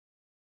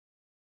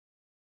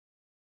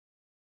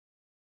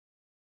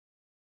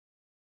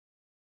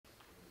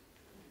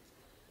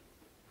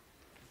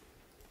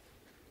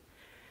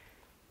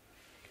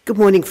Good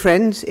morning,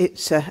 friends.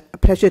 It's a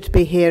pleasure to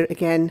be here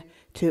again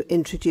to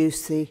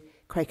introduce the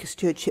Quaker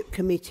Stewardship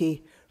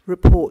Committee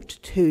report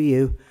to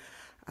you.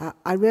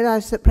 I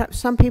realise that perhaps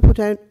some people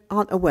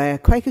aren't aware.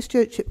 Quaker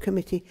Stewardship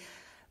Committee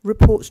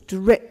reports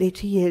directly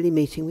to yearly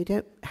meeting. We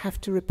don't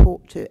have to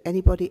report to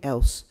anybody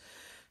else.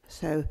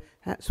 So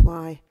that's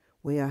why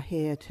we are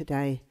here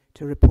today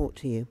to report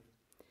to you.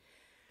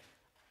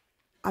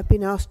 I've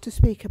been asked to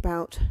speak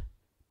about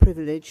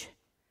privilege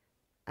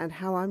and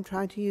how I'm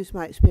trying to use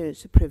my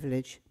experience of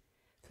privilege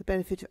for the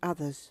benefit of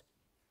others.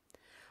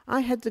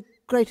 I had the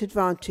great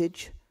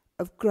advantage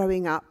of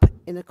growing up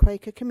in a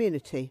Quaker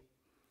community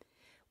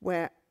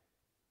where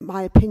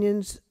my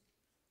opinions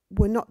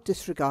were not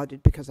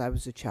disregarded because I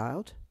was a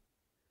child,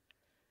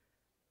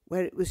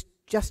 where it was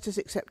just as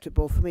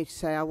acceptable for me to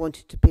say I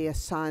wanted to be a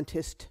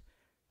scientist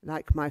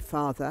like my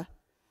father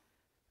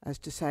as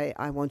to say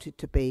I wanted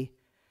to be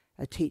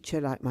a teacher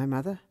like my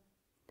mother,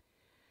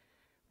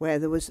 where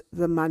there was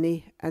the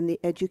money and the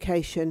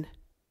education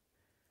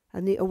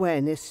and the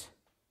awareness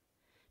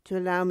to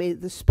allow me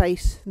the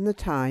space and the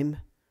time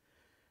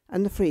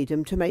and the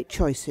freedom to make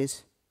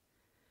choices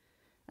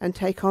and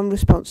take on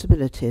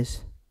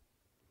responsibilities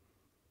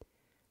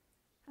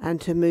and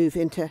to move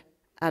into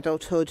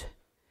adulthood,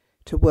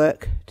 to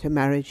work, to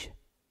marriage,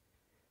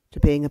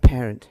 to being a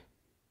parent.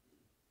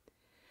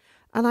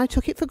 And I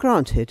took it for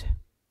granted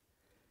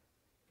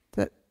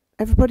that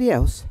everybody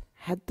else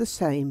had the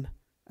same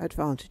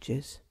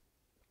advantages.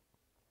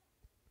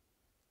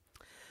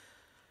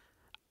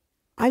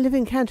 I live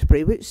in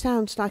Canterbury, which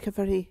sounds like a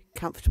very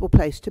comfortable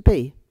place to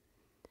be.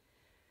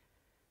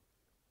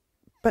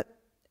 But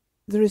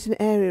there is an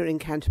area in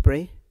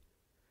Canterbury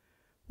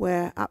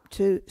where up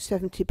to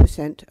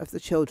 70% of the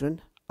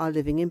children are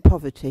living in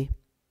poverty.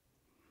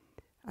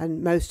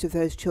 And most of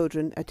those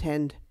children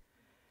attend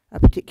a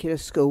particular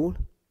school.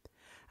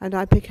 And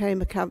I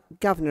became a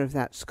governor of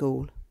that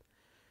school.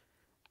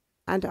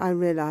 And I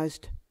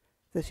realised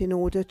that in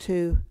order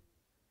to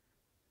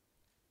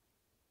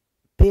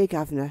be a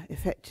governor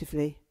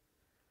effectively,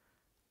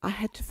 I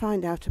had to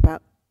find out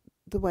about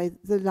the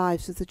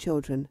lives of the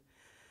children.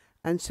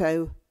 And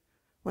so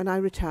when I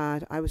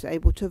retired, I was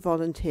able to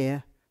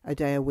volunteer a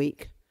day a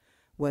week,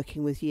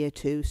 working with year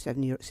 2, 6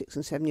 and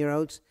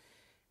 7-year-olds,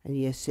 and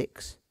year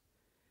 6,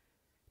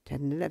 10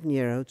 and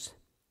 11-year-olds.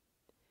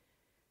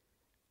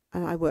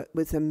 And I worked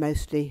with them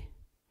mostly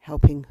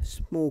helping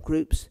small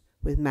groups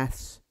with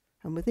maths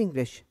and with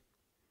English.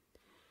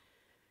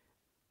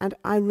 And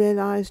I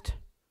realised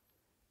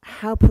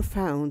how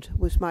profound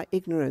was my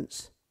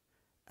ignorance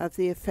of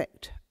the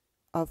effect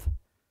of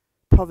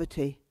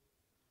poverty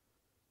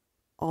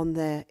on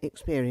their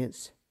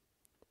experience.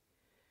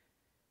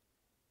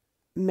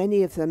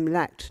 Many of them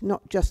lacked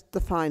not just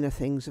the finer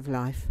things of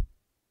life,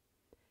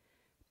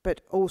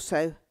 but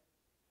also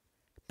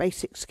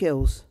basic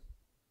skills,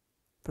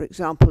 for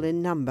example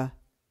in number,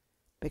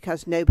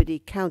 because nobody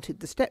counted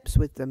the steps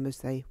with them as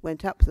they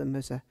went up them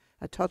as a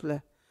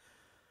toddler,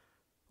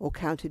 or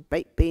counted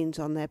baked beans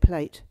on their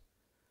plate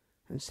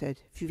and said,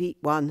 if you eat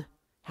one,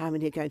 how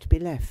many are going to be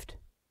left?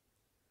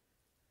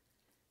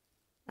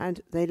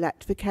 And they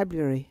lacked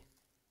vocabulary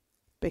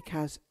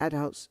because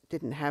adults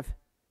didn't have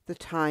the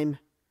time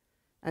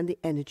and the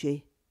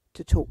energy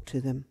to talk to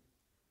them.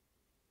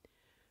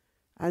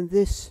 And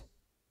these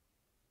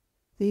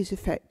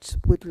effects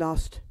would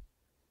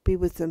be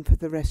with them for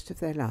the rest of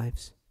their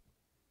lives.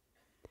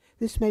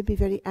 This made me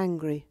very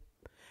angry,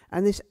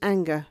 and this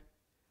anger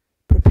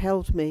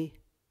propelled me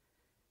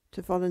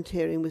to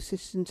volunteering with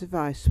Citizens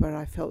Advice, where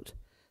I felt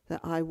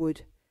that I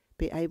would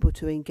be able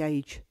to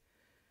engage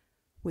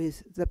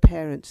with the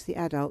parents, the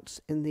adults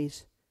in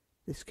this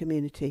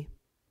community,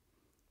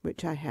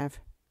 which I have.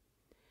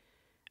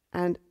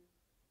 And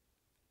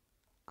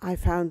I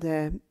found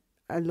there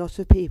a lot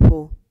of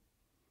people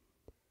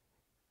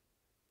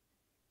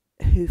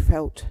who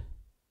felt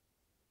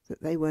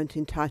that they weren't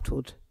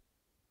entitled,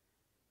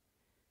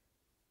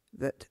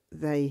 that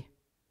they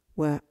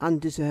were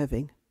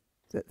undeserving,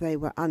 that they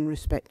were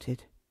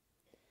unrespected.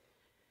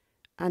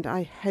 And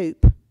I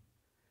hope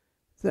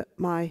that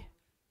my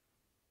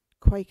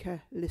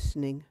Quaker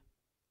listening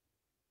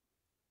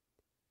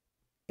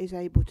is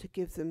able to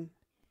give them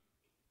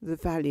the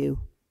value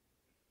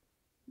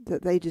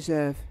that they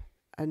deserve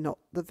and not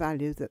the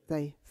value that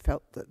they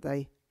felt that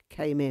they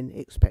came in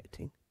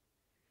expecting.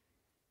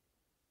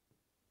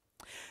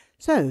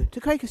 So, to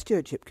Quaker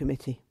Stewardship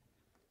Committee.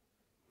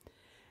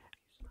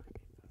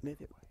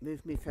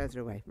 Move me further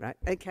away. Right,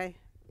 okay.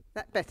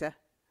 That better?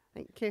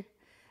 Thank you.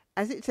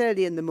 As it's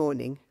early in the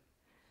morning,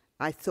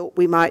 I thought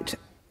we might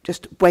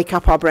just wake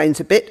up our brains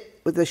a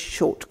bit with a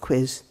short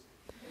quiz.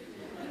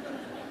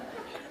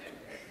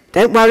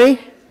 Don't worry,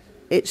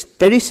 it's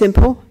very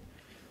simple,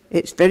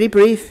 it's very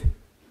brief,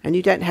 and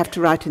you don't have to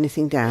write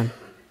anything down.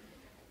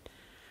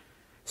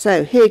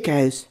 So, here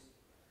goes.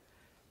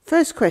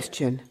 First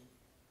question.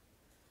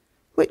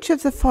 Which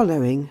of the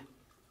following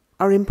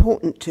are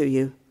important to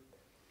you?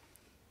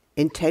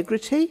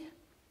 Integrity?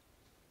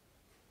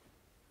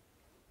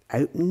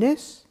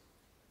 Openness?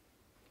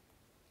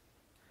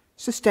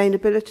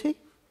 Sustainability?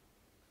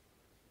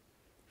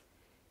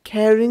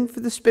 caring for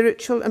the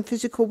spiritual and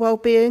physical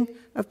well-being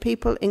of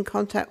people in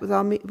contact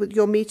with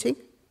your meeting?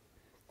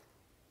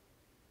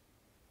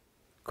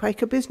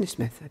 Quaker business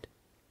method.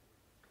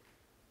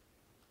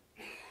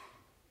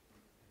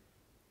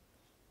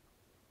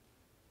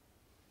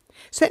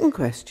 Second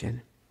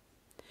question.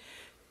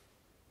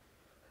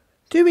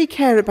 Do we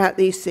care about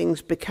these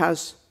things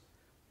because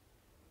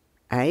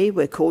A,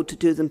 we're called to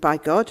do them by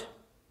God,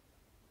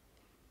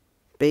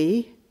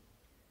 B,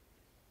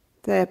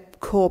 they're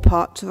core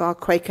parts of our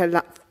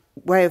Quaker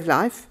way of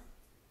life,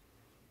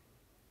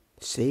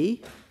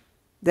 C,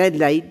 they're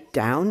laid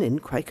down in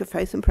Quaker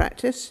faith and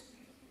practice,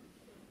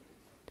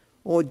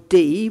 or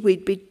D,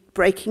 we'd be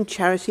breaking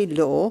charity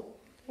law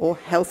or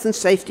health and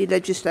safety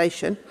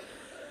legislation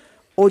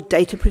or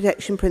data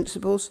protection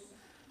principles,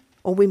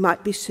 or we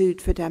might be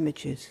sued for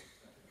damages.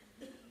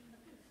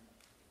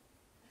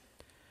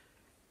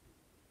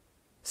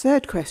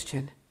 Third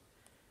question.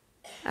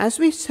 As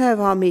we serve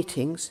our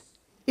meetings,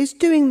 is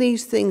doing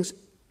these things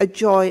a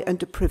joy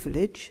and a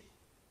privilege,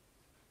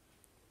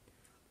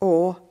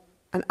 or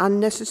an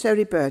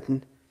unnecessary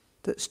burden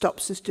that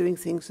stops us doing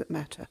things that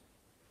matter?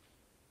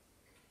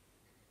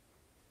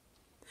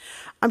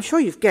 I'm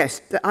sure you've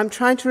guessed that I'm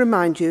trying to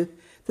remind you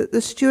that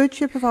the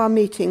stewardship of our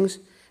meetings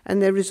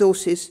and their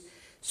resources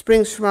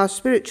springs from our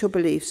spiritual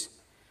beliefs,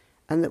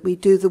 and that we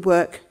do the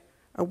work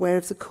aware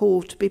of the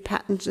call to be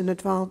patterns and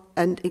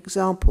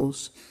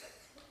examples.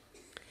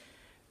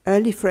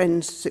 Early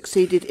friends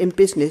succeeded in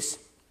business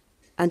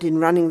and in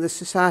running the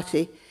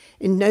society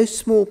in no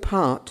small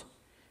part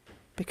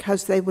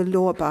because they were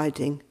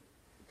law-abiding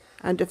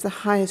and of the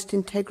highest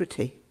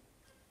integrity.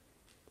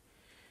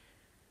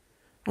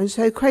 And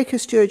so Quaker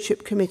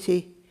Stewardship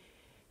Committee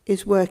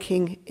is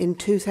working in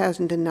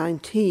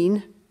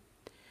 2019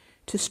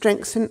 to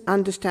strengthen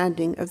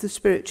understanding of the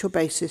spiritual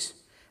basis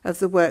of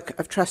the work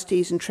of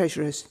trustees and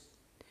treasurers.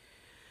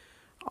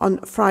 On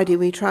Friday,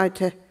 we tried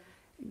to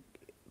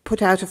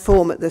put out a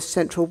form at the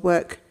Central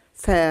Work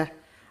Fair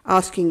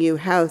asking you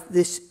how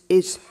this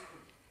is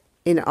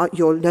in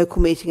your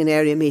local meeting and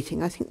area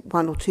meeting. I think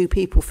 1 or 2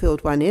 people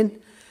filled one in,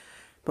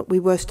 but we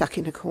were stuck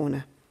in a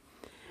corner.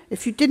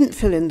 If you didn't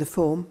fill in the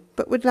form,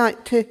 but would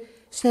like to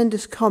send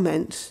us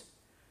comments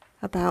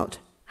about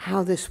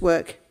how this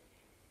work,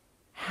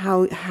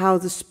 how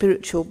the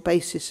spiritual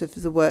basis of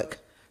the work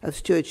of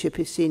stewardship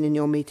is seen in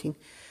your meeting,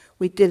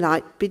 we'd be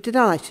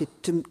delighted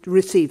to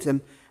receive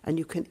them, and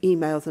you can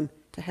email them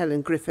to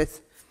Helen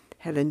Griffith,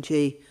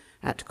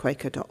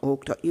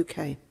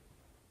 heleng@quaker.org.uk.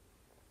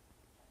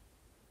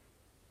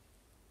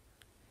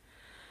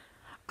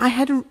 I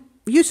had a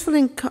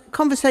useful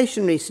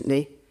conversation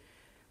recently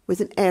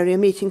with an area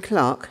meeting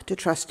clerk to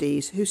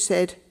trustees who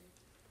said,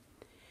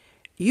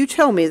 "You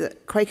tell me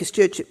that Quaker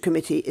Stewardship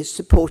Committee is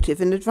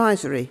supportive and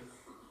advisory.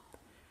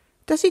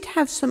 Does it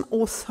have some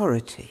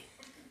authority?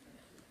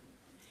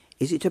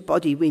 Is it a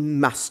body we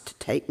must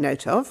take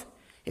note of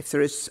if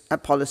there is a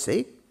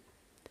policy,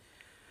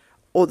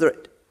 or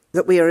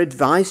that we are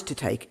advised to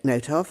take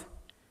note of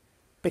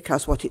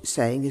because what it's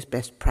saying is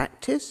best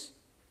practice,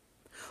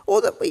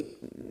 or that we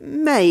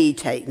may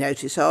take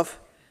notice of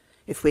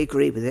if we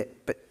agree with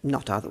it, but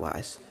not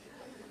otherwise?"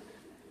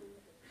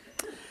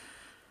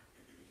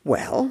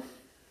 Well,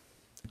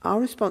 our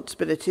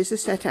responsibilities are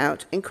set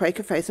out in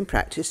Quaker Faith and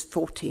Practice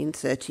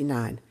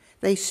 1439.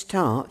 They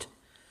start: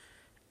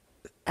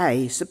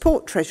 A,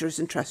 support treasurers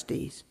and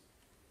trustees.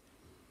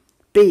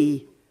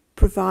 B,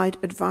 provide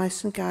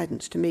advice and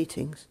guidance to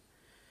meetings.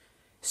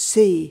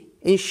 C,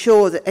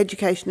 ensure that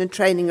education and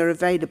training are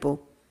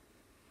available.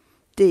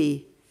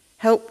 D,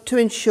 help to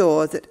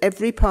ensure that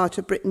every part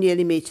of Britain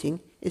Yearly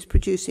Meeting is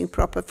producing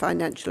proper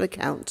financial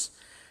accounts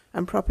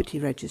and property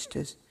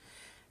registers.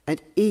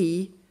 And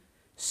E,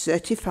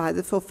 certify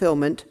the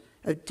fulfilment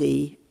of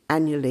D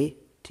annually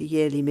to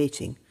yearly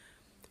meeting,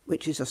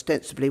 which is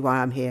ostensibly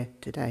why I'm here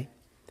today.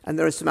 And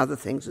there are some other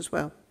things as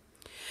well.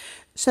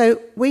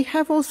 So we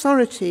have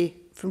authority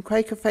from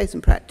Quaker Faith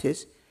and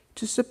Practice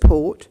to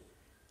support,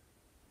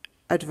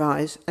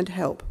 advise and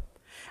help.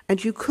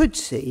 And you could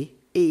see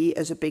E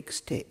as a big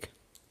stick.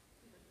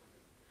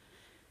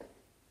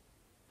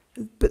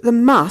 But the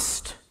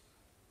must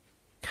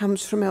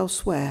comes from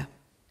elsewhere,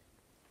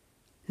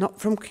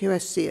 not from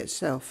QSC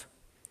itself.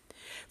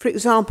 For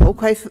example,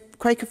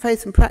 Quaker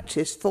Faith and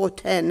Practice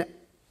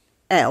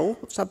 410L,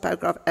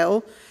 subparagraph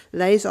L,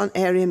 lays on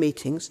area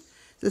meetings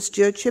the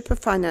stewardship of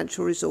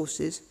financial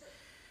resources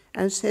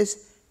and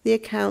says the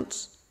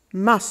accounts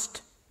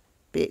must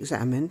be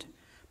examined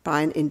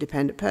by an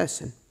independent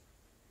person.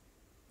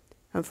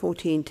 And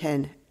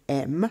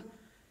 1410M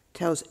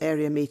tells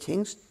area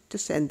meetings to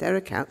send their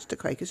accounts to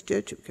Quaker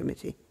Stewardship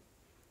Committee.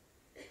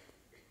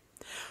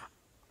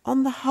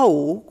 On the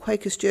whole,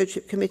 Quaker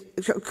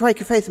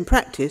Faith and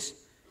Practice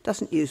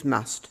doesn't use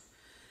must,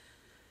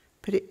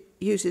 but it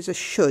uses a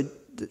should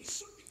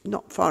that's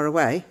not far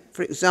away.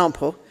 For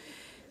example,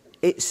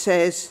 it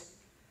says,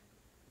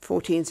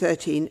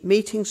 1413,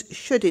 meetings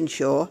should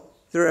ensure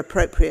there are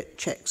appropriate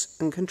checks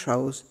and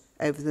controls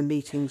over the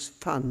meeting's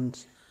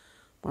funds.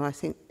 Well, I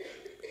think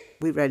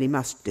we really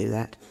must do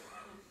that.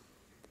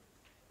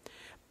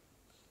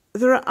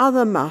 There are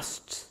other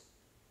musts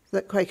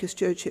that Quaker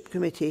Stewardship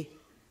Committee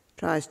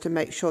tries to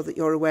make sure that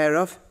you're aware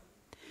of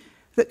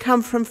that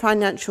come from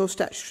financial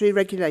statutory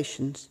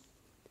regulations,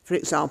 for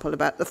example,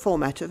 about the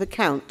format of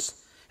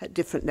accounts at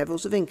different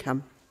levels of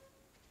income.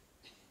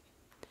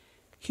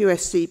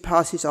 QSC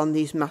passes on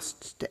these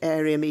musts to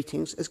area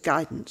meetings as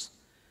guidance.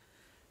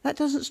 That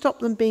doesn't stop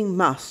them being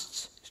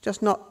musts, it's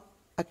just not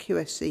a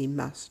QSC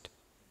must.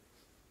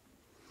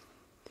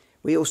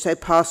 We also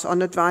pass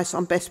on advice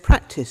on best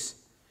practice,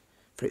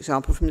 for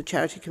example, from the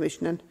Charity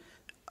Commission and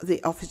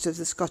the Office of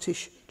the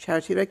Scottish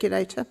Charity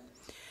Regulator,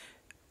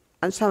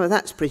 and some of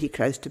that's pretty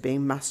close to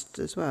being musts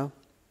as well.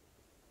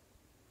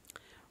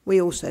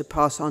 We also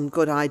pass on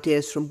good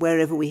ideas from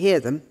wherever we hear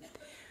them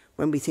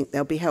when we think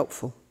they'll be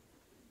helpful.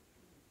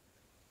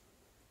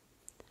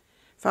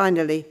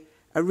 Finally,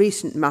 a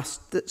recent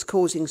must that's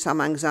causing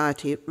some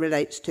anxiety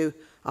relates to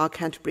our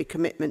Canterbury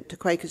commitment to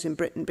Quakers in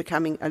Britain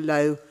becoming a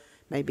low,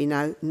 maybe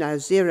now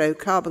zero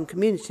carbon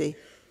community.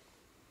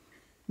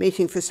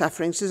 Meeting for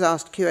Sufferings has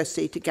asked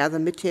QSC to gather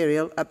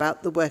material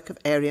about the work of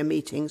area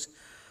meetings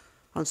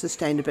on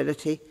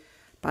sustainability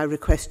by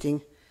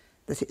requesting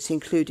that it's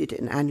included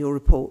in annual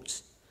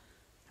reports.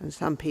 And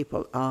some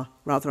people are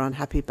rather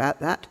unhappy about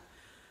that.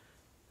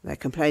 They're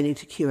complaining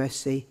to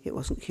QSC. It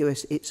wasn't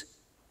QSC, it's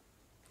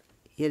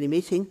yearly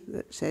meeting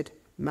that said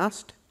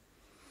must.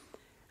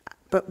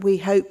 But we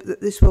hope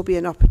that this will be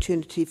an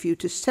opportunity for you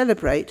to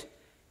celebrate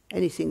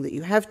anything that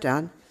you have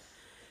done,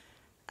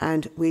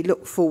 and we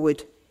look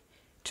forward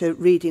to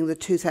reading the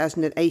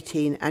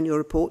 2018 annual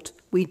report.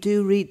 We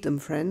do read them,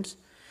 friends,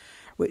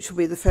 which will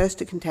be the first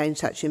to contain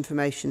such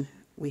information,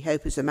 we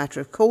hope as a matter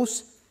of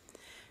course,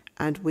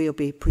 and we'll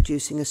be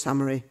producing a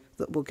summary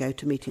that will go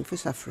to Meeting for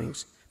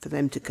Sufferings for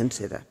them to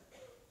consider.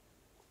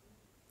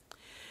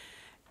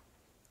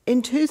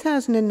 In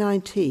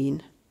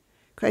 2019,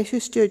 Quaker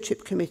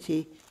Stewardship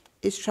Committee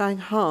is trying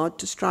hard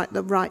to strike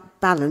the right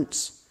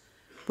balance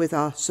with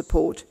our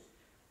support,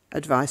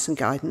 advice and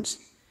guidance,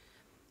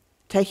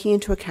 taking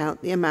into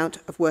account the amount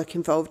of work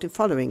involved in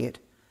following it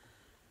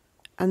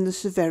and the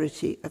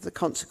severity of the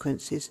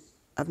consequences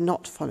of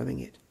not following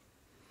it.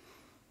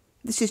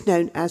 This is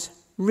known as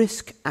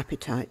risk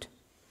appetite.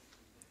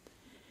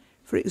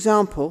 For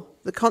example,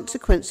 the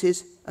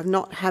consequences of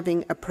not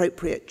having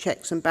appropriate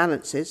checks and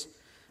balances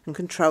and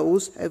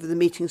controls over the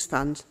meeting's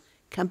funds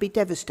can be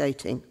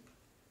devastating.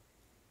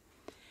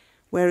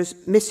 Whereas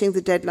missing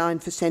the deadline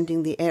for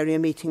sending the area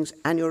meeting's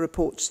annual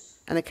reports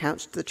and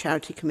accounts to the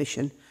Charity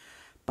Commission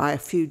by a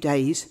few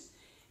days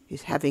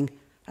is having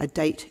a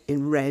date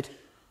in red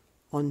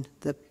on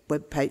the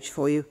web page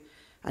for you,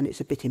 and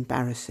it's a bit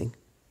embarrassing.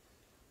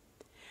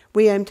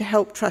 We're aiming to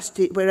help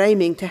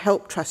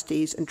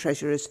trustees and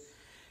treasurers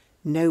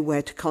know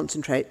where to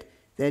concentrate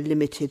their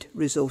limited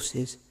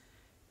resources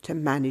to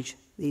manage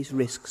these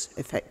risks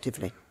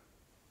effectively.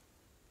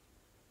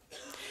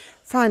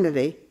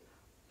 Finally,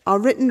 our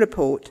written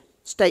report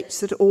states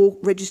that all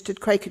registered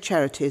Quaker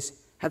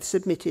charities have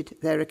submitted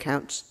their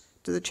accounts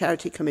to the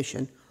Charity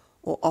Commission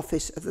or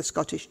Office of the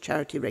Scottish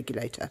Charity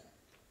Regulator.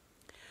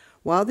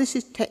 While this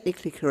is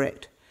technically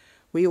correct,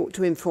 we ought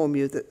to inform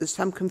you that there's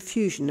some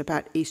confusion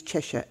about East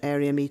Cheshire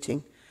area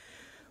meeting,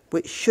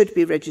 which should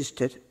be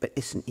registered but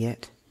isn't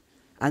yet.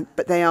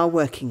 But they are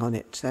working on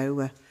it,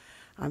 so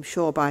I'm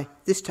sure by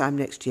this time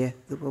next year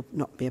there will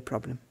not be a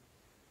problem.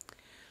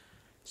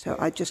 So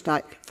I'd just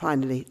like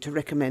finally to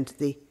recommend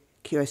the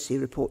QSC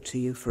report to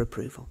you for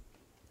approval.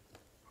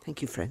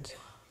 Thank you, friends.